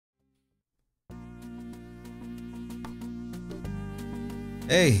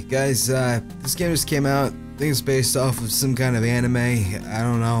Hey guys, this game just came out. I think it's based off of some kind of anime. I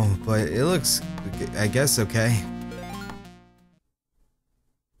don't know, but it looks, I guess, okay.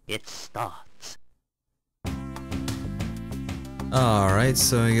 It starts. Alright,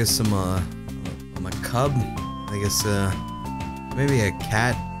 so I guess I'm a cub. I guess, maybe a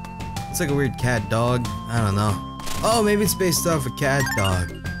cat. It's like a weird cat dog. I don't know. Oh, maybe it's based off a cat dog.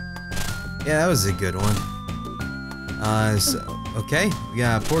 Yeah, that was a good one. Okay, we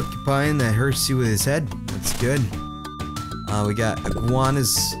got a porcupine that hurts you with his head. That's good. We got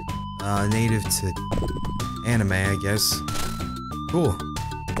iguanas, native to anime, I guess. Cool.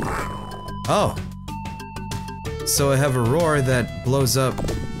 Oh. So I have a roar that blows up,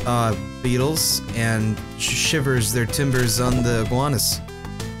 beetles and shivers their timbers on the iguanas.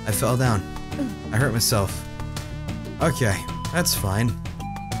 I fell down. I hurt myself. Okay, that's fine.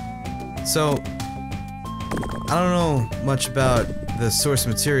 So, I don't know much about the source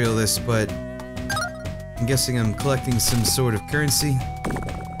material of this, but I'm guessing I'm collecting some sort of currency.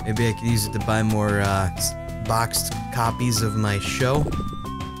 Maybe I could use it to buy more boxed copies of my show.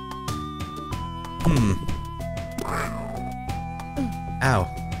 Ow.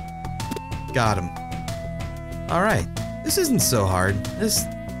 Got him. Alright, this isn't so hard.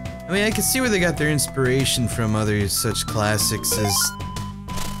 I mean, I can see where they got their inspiration from other such classics as...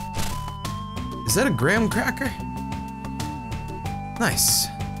 Is that a graham cracker? Nice.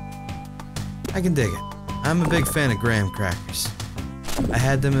 I can dig it. I'm a big fan of graham crackers. I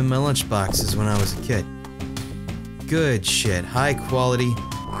had them in my lunch boxes when I was a kid. Good shit. High quality.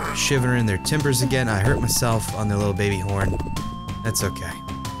 Shivering their timbers again. I hurt myself on their little baby horn. That's okay.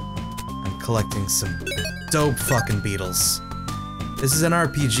 I'm collecting some dope fucking beetles. This is an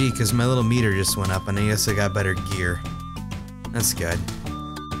RPG because my little meter just went up and I guess I got better gear. That's good.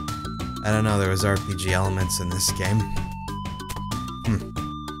 I don't know, there was RPG elements in this game.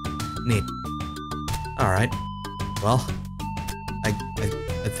 Neat. Alright. Well, I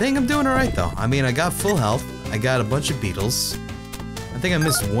think I'm doing alright though. I mean, I got full health. I got a bunch of beetles. I think I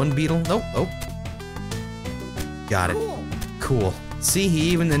missed one beetle. Nope. Oh. Got it. Cool. See, he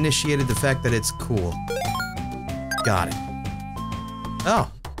even initiated the fact that it's cool. Got it.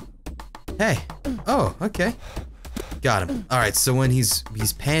 Oh. Hey. Oh, okay. Got him. Alright, so when he's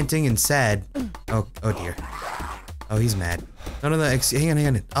panting and sad. Oh dear. Oh, he's mad. No, hang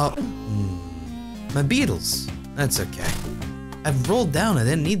on. Oh. My beetles. That's okay. I've rolled down, I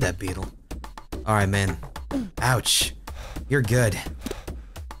didn't need that beetle. Alright, man. Ouch. You're good.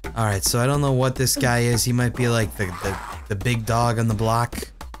 Alright, so I don't know what this guy is. He might be like the big dog on the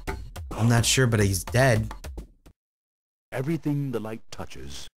block. I'm not sure, but he's dead. Everything the light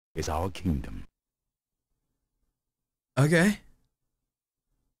touches is our kingdom. Okay.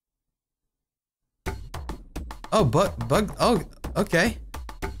 Oh, bug. Oh, okay.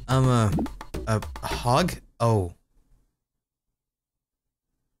 I'm a hog. Oh.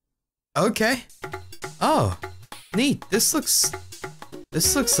 Okay. Oh, neat. This looks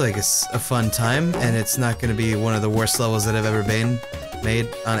like a fun time, and it's not gonna be one of the worst levels that have ever been made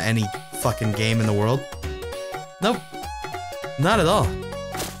on any fucking game in the world. Nope. Not at all.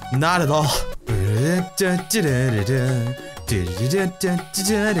 Not at all. Oh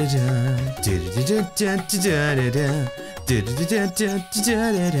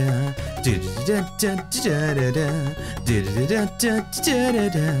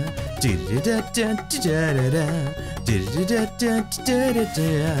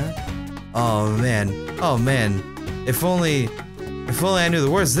man. If only I knew the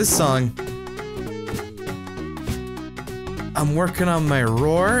words to this song. I'm working on my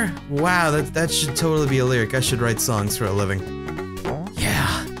roar? Wow, that should totally be a lyric. I should write songs for a living.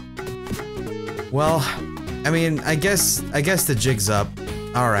 Yeah. Well, I mean, I guess the jig's up.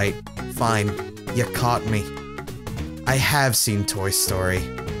 Alright, fine. You caught me. I have seen Toy Story.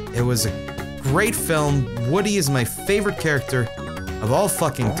 It was a great film. Woody is my favorite character of all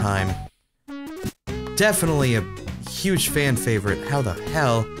fucking time. Definitely a huge fan favorite. How the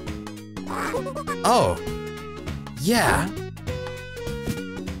hell? Oh. Yeah.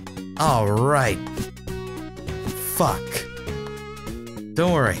 Alright. Fuck.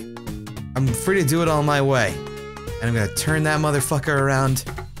 Don't worry. I'm free to do it all my way. And I'm gonna turn that motherfucker around.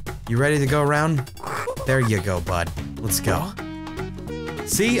 You ready to go around? There you go, bud. Let's go.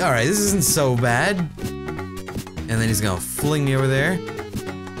 See? Alright, this isn't so bad. And then he's gonna fling me over there.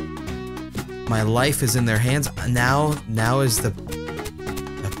 My life is in their hands. Now is the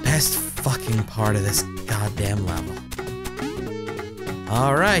best fucking part of this goddamn level.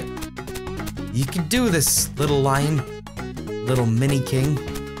 Alright. You can do this, little lion. Little mini king.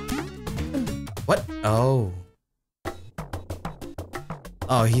 What? Oh.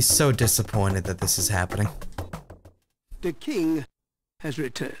 Oh, he's so disappointed that this is happening. The king has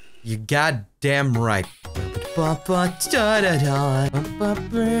returned. You goddamn right. I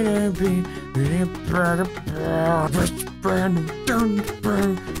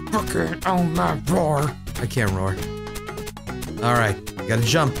can't roar. Alright, you gotta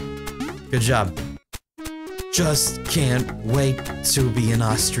jump. Good job. Just can't wait to be an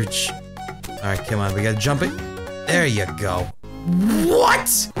ostrich. Alright, come on, we gotta jump it. There you go.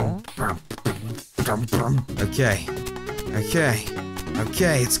 What? Okay. Okay.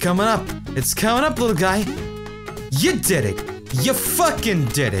 Okay, it's coming up. It's coming up, little guy. You did it. You fucking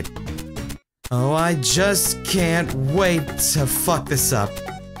did it. Oh, I just can't wait to fuck this up.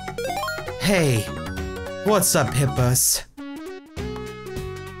 Hey. What's up, hippos?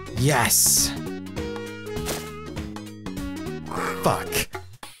 Yes. Fuck.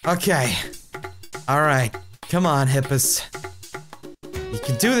 Okay. Alright. Come on, hippos. You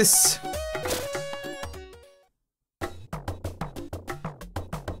can do this.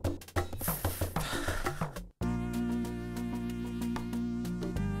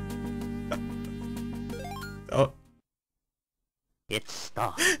 Oh. It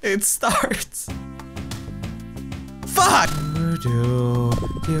starts. It starts. Fuck!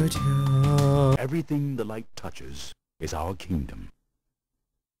 Everything the light touches is our kingdom.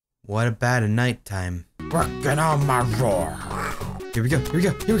 What about a nighttime? Working on my roar. Here we go, here we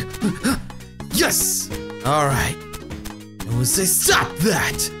go, here we go. Yes! Alright. No one say stop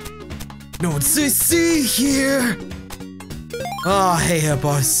that! No one say see here! Oh, hey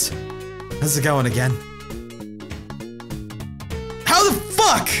hippos. How's it going again? How the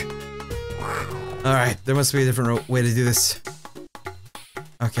fuck? Alright, there must be a different way to do this.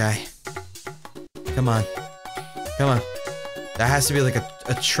 Okay. Come on. Come on. That has to be like a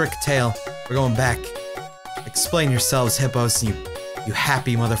trick tail. We're going back. Explain yourselves, hippos, you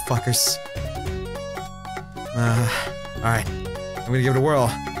happy motherfuckers. Alright. I'm gonna give it a whirl.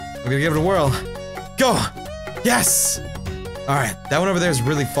 I'm gonna give it a whirl. Go! Yes! Alright, that one over there is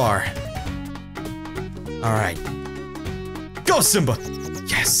really far. Alright. Go, Simba!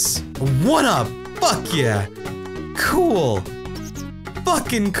 Yes! One up! Fuck yeah! Cool!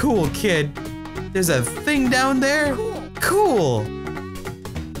 Fucking cool, kid! There's a thing down there? Cool!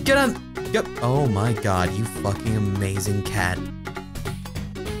 Get on! Yep. Oh my god, you fucking amazing cat.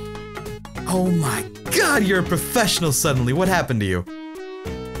 Oh my god, you're a professional suddenly. What happened to you?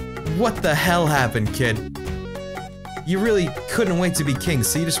 What the hell happened, kid? You really couldn't wait to be king,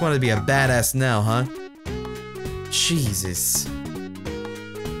 so you just wanted to be a badass now, huh? Jesus. No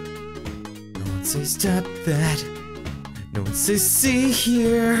one says stop that. No one says see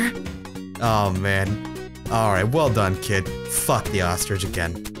here. Oh man. Alright, well done, kid. Fuck the ostrich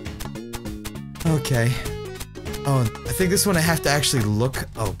again. Okay. Oh, I think this one I have to actually look.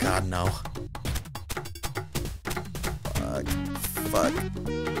 Oh god, no. Fuck.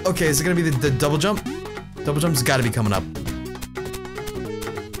 Okay, is it gonna be the double jump? Double jump's gotta be coming up.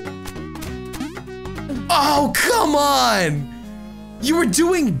 Oh, come on! You were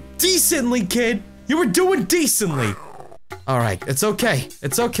doing decently, kid! You were doing decently! Alright, it's okay.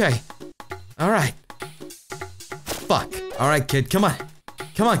 It's okay. Alright. Fuck. Alright, kid, come on.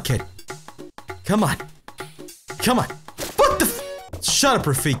 Come on, kid. Come on. Come on. What the f- Shut up,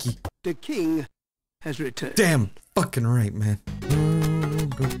 Rafiki. The king has returned. Damn fucking right, man.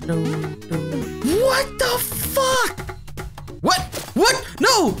 What the fuck? What? What?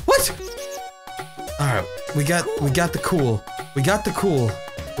 No! What? Alright, we got the cool. We got the cool.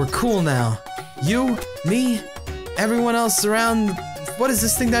 We're cool now. You, me, everyone else around. What is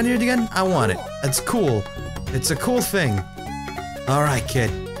this thing down here again? I want it. That's cool. It's a cool thing. Alright,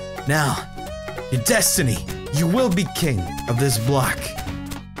 kid. Now, your destiny. You will be king of this block.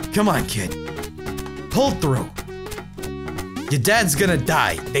 Come on, kid. Pull through. Your dad's gonna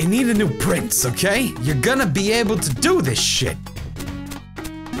die. They need a new prince, okay? You're gonna be able to do this shit.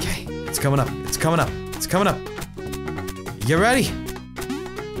 Okay, it's coming up. It's coming up. It's coming up. You ready?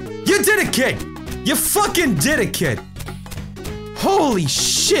 You did it, kid! You fucking did it, kid! Holy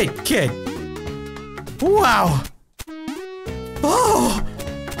shit, kid! Wow! Oh!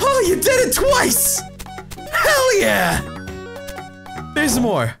 Oh, you did it twice! Hell yeah! There's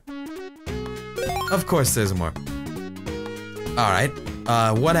more. Of course there's more. Alright,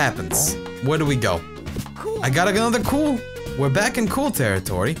 what happens? Where do we go? I got another cool. We're back in cool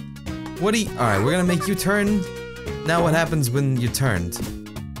territory. What do you- Alright, we're gonna make you turn. Now what happens when you turned?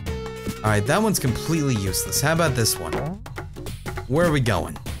 Alright, that one's completely useless. How about this one? Where are we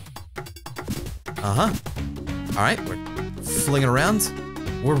going? Uh-huh. Alright, we're flinging around.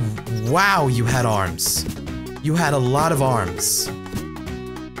 Wow, you had arms. You had a lot of arms.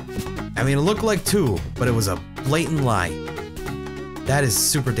 I mean, it looked like 2, but it was a blatant lie. That is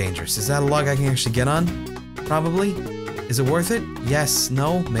super dangerous. Is that a log I can actually get on? Probably. Is it worth it? Yes,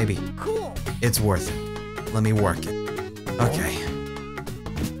 no, maybe. Cool. It's worth it. Let me work it. Okay.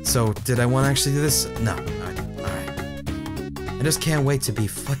 So, did I want to actually do this? No. Alright. I just can't wait to be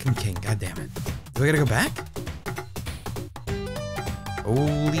fucking king. God damn it. Do I gotta go back?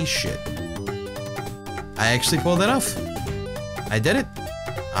 Holy shit. I actually pulled it off. I did it.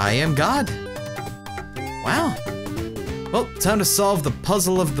 I am God. Wow. Well, time to solve the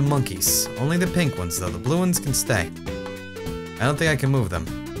puzzle of the monkeys. Only the pink ones, though. The blue ones can stay. I don't think I can move them.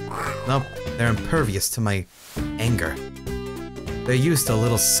 Nope, they're impervious to my anger. They're used to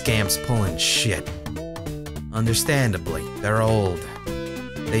little scamps pulling shit. Understandably, they're old.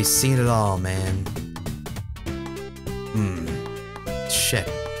 They've seen it all, man. Shit.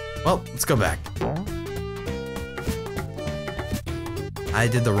 Well, let's go back. I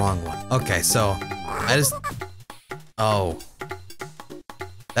did the wrong one. Okay, so I just... Oh.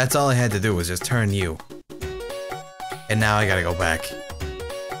 That's all I had to do was just turn you. And now I gotta go back.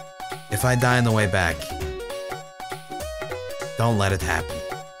 If I die on the way back, don't let it happen.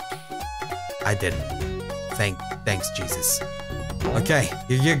 I didn't. Thanks, Jesus. Okay,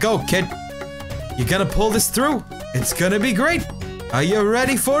 here you go, kid. You gonna pull this through? It's gonna be great. Are you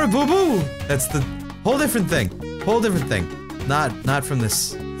ready for it, boo-boo? That's the whole different thing. Whole different thing. Not from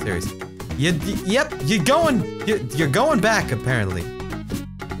this series. Yep, you're going back, apparently.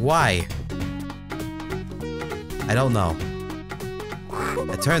 Why? I don't know.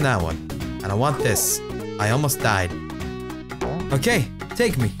 I turned that one. And I want this. I almost died. Okay,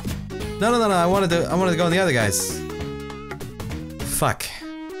 take me. No, I wanted to go on the other guys. Fuck.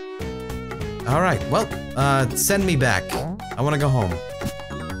 Alright, well, send me back. I wanna go home.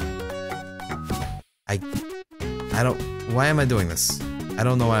 I don't... Why am I doing this? I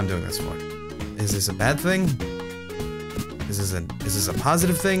don't know why I'm doing this for. Is this a bad thing? Is this a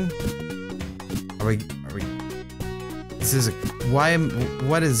positive thing? Are we... This is a...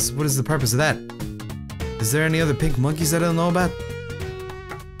 What is the purpose of that? Is there any other pink monkeys that I don't know about?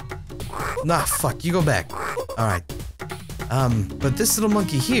 Nah, fuck, you go back. Alright. But this little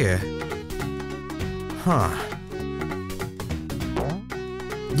monkey here... Huh.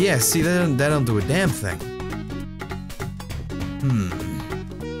 Yeah, see, that don't do a damn thing.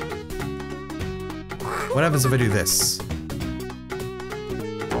 What happens if I do this?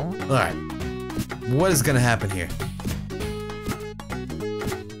 Alright. What is gonna happen here?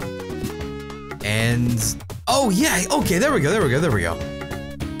 And... Oh, yeah! Okay, there we go.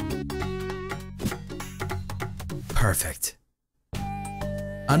 Perfect.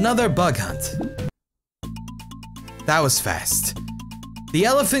 Another bug hunt. That was fast. The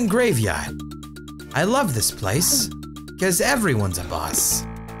elephant graveyard. I love this place, because everyone's a boss.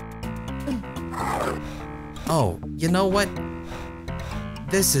 Oh, you know what?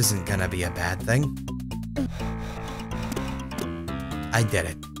 This isn't gonna be a bad thing. I did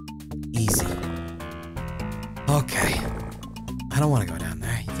it. Easy. Okay. I don't want to go down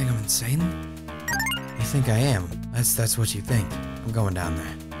there. You think I'm insane? You think I am? That's what you think. I'm going down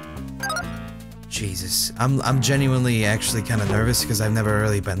there. Jesus. I'm genuinely actually kind of nervous because I've never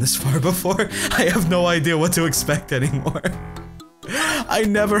really been this far before. I have no idea what to expect anymore. I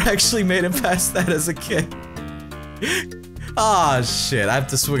never actually made it past that as a kid. Ah, shit. I have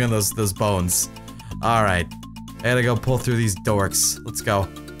to swing on those bones. Alright. I gotta go pull through these dorks. Let's go.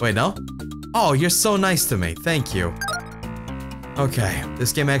 Wait, no? Oh, you're so nice to me. Thank you. Okay.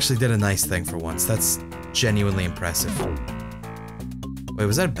 This game actually did a nice thing for once. That's genuinely impressive. Wait,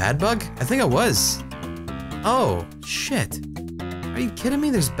 was that a bad bug? I think it was. Oh, shit. Are you kidding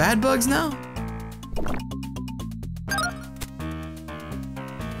me? There's bad bugs now?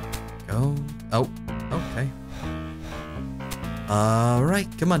 Go. Oh, okay. Alright,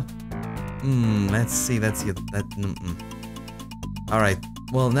 come on. Let's see, Alright,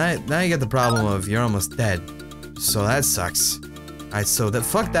 well, now you get the problem of you're almost dead. So that sucks. Alright, so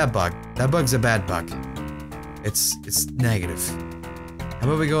fuck that bug. That bug's a bad bug. It's negative. How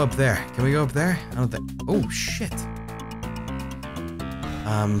about we go up there? Can we go up there? I don't think... Oh, shit.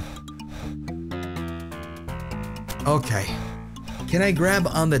 Okay. Can I grab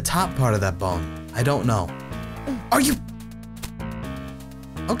on the top part of that bone? I don't know. Are you...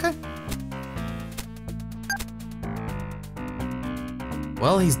 Okay.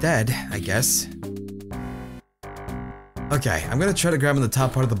 Well, he's dead, I guess. Okay, I'm gonna try to grab on the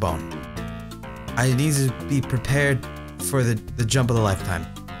top part of the bone. I need to be prepared for the jump of the lifetime.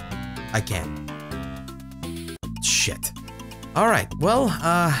 I can't. Shit. Alright, well,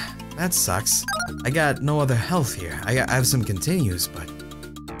 that sucks. I got no other health here. I have some continues, but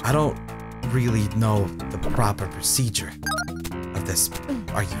I don't really know the proper procedure of this.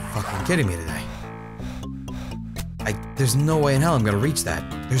 Are you fucking kidding me today? There's no way in hell I'm gonna reach that.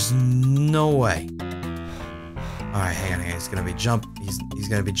 There's no way. Alright, hang on, he's gonna be he's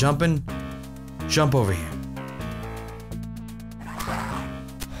gonna be jumping. Jump over here.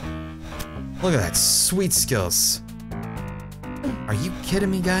 Look at that, sweet skills. Are you kidding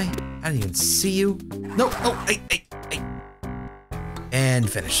me, guy? I didn't even see you. No, oh, hey. And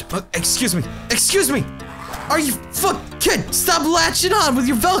finish. Excuse me. Excuse me. Are you kid? Stop latching on with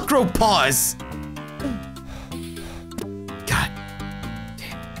your Velcro paws. God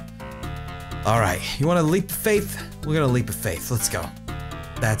damn. All right, you want to leap of faith? We're gonna leap of faith. Let's go.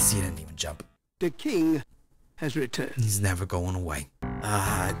 He didn't even jump. The king has returned. He's never going away.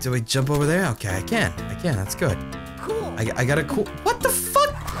 Do we jump over there? Okay, I can. That's good. Cool. I got a cool. What the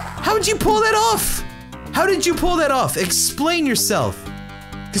fuck? How did you pull that off? How did you pull that off? Explain yourself.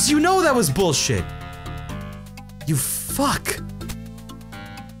 Cause you know that was bullshit. You fuck.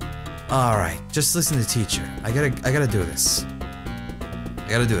 Alright, just listen to teacher. I gotta do this.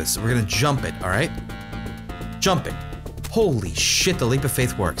 We're gonna jump it, alright? Jump it. Holy shit, the leap of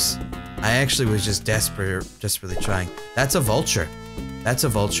faith works. I actually was just desperately trying. That's a vulture.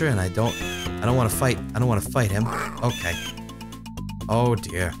 And I don't wanna fight. I don't wanna fight him. Okay. Oh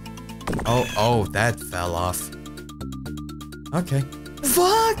dear. Oh, that fell off. Okay.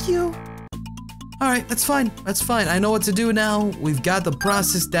 Fuck you! Alright, that's fine. I know what to do now. We've got the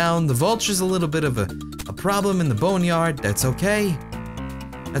process down. The vulture's a little bit of a problem in the boneyard. That's okay.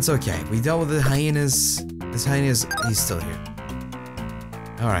 We dealt with the hyenas. This hyena's, he's still here.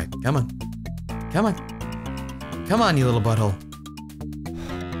 Alright, come on. Come on, you little butthole.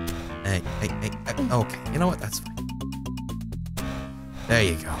 Hey. Okay, you know what? That's fine. There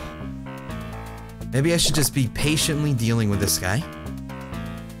you go. Maybe I should just be patiently dealing with this guy.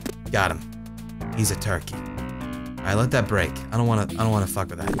 Got him. He's a turkey. Alright, let that break. I don't wanna fuck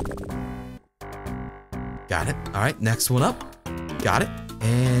with that. Got it. Alright, next one up. Got it.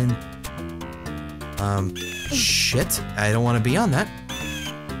 And shit. I don't wanna be on that.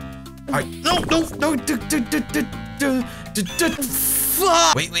 Alright, no.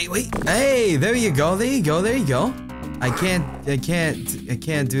 Fuck! Wait. Hey, there you go. I can't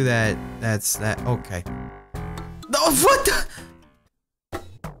do that. That's okay. No, what the?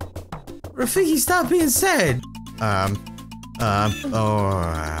 Rafiki, stop being sad. Oh,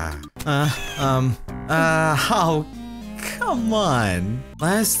 come on.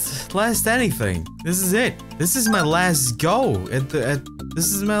 Last anything. This is it. This is my last go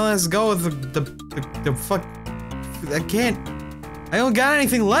this is my last go at the fuck. I don't got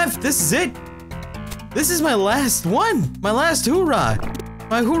anything left. This is it. This is my last one. My last hoorah.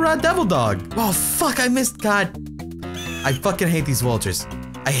 My hoorah devil dog. Oh fuck, I missed. God. I fucking hate these vultures.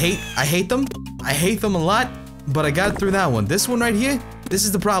 I hate them. I hate them a lot, but I got through that one. This one right here, this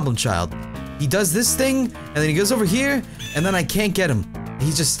is the problem child. He does this thing, and then he goes over here, and then I can't get him.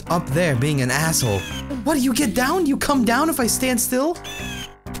 He's just up there being an asshole. What, do you get down? You come down if I stand still?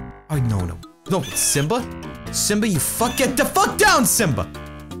 Oh, no. No, Simba? Simba, you get the fuck down, Simba!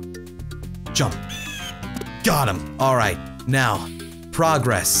 Jump. Got him. Alright, now,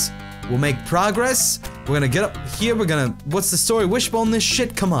 progress. We'll make progress. We're gonna get up here, what's the story? Wishbone this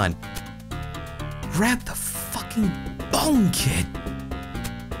shit? Come on. Grab the fucking bone, kid.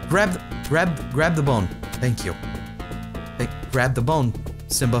 Grab the bone. Thank you. Hey, grab the bone,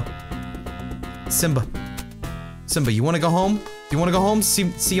 Simba. Simba, you wanna go home? Do you wanna go home?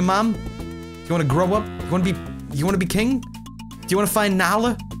 See your mom? Do you wanna grow up? You wanna be king? Do you wanna find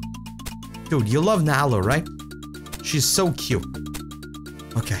Nala? Dude, you love Nala, right? She's so cute.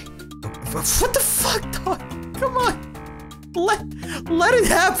 Okay. What the fuck, dog? Come on. Let it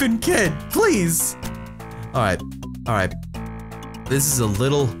happen, kid. Please. Alright. This is a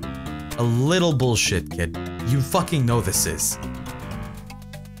little bullshit, kid. You fucking know this is.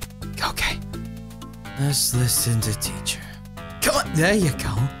 Okay. Let's listen to teacher. Come on. There you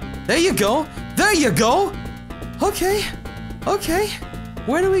go. Okay.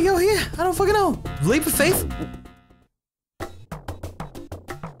 Where do we go here? I don't fucking know. Leap of faith?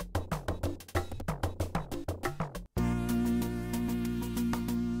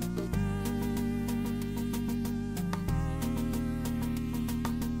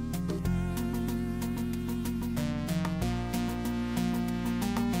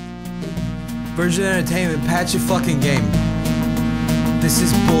 Virgin Entertainment, patch your fucking game. This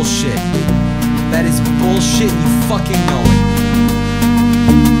is bullshit. That is bullshit, you fucking know it.